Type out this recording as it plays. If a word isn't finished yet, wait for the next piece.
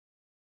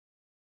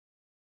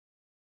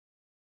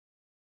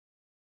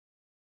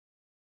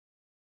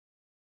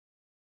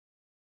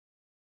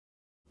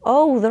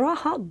Oh, there are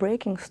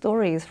heartbreaking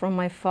stories from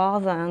my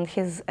father and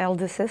his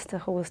elder sister,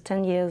 who was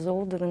 10 years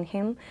older than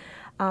him.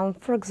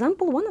 For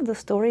example, one of the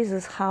stories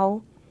is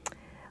how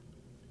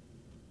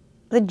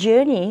the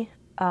journey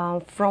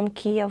from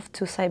Kyiv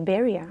to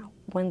Siberia,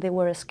 when they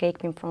were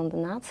escaping from the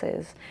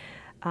Nazis,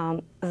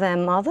 their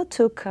mother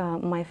took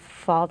my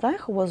father,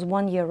 who was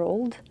 1 year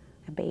old,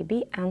 a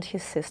baby, and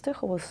his sister,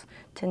 who was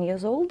 10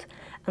 years old,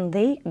 and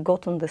they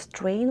got on this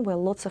train where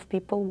lots of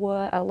people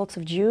were, lots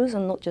of Jews,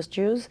 and not just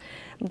Jews,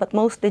 but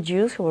mostly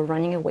Jews who were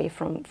running away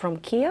from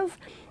Kyiv.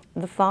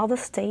 The father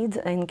stayed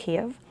in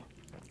Kyiv,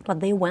 but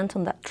they went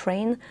on that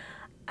train,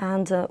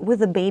 and with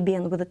the baby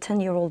and with a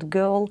 10-year-old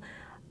girl,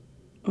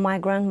 my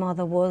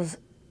grandmother was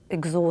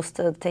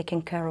exhausted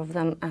taking care of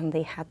them, and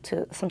they had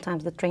to,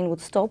 sometimes the train would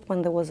stop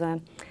when there was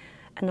an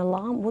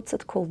alarm, what's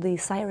it called, the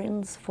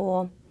sirens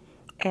for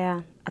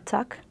air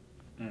attack.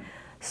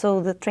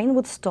 So the train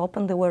would stop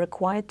and they were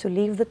required to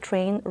leave the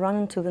train, run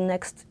into the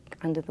next,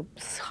 and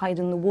hide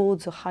in the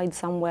woods or hide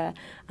somewhere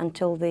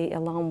until the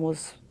alarm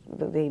was,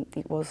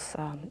 it was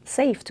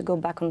safe to go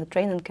back on the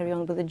train and carry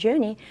on with the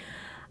journey.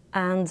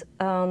 And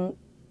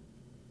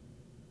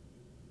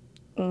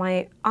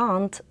my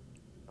aunt,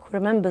 who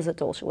remembers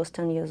it all, she was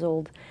 10 years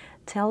old,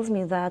 tells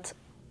me that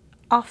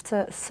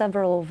after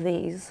several of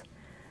these,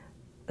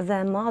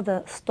 their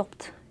mother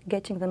stopped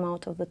getting them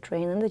out of the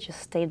train, and they just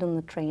stayed on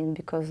the train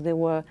because they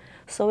were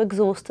so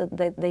exhausted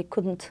that they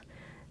couldn't,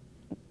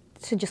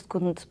 she just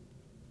couldn't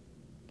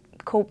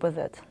cope with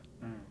it.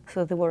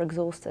 So they were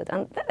exhausted.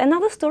 And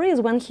another story is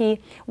when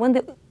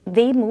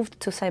they moved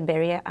to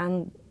Siberia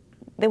and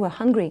they were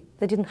hungry.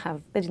 They didn't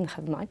have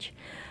much.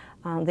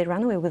 They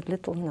ran away with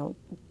little,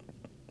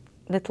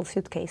 little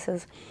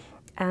suitcases,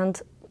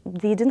 and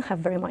they didn't have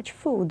very much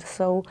food.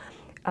 So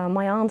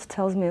my aunt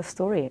tells me a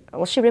story.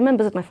 Well, she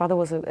remembers that my father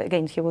was,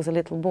 again, he was a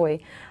little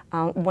boy,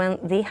 when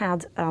they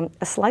had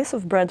a slice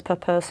of bread per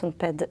person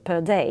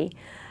per day,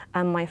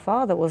 and my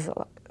father was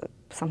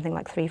something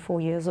like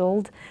 3-4 years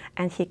old,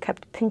 and he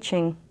kept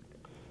pinching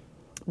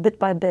bit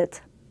by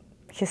bit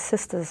his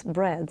sister's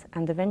bread,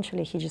 and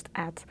eventually he just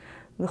ate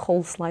the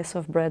whole slice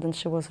of bread, and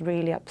she was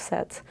really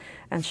upset.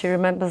 And she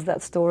remembers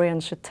that story,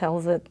 and she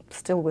tells it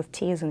still with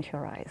tears in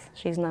her eyes.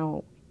 She's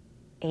now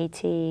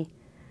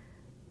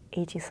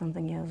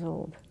 80-something years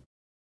old.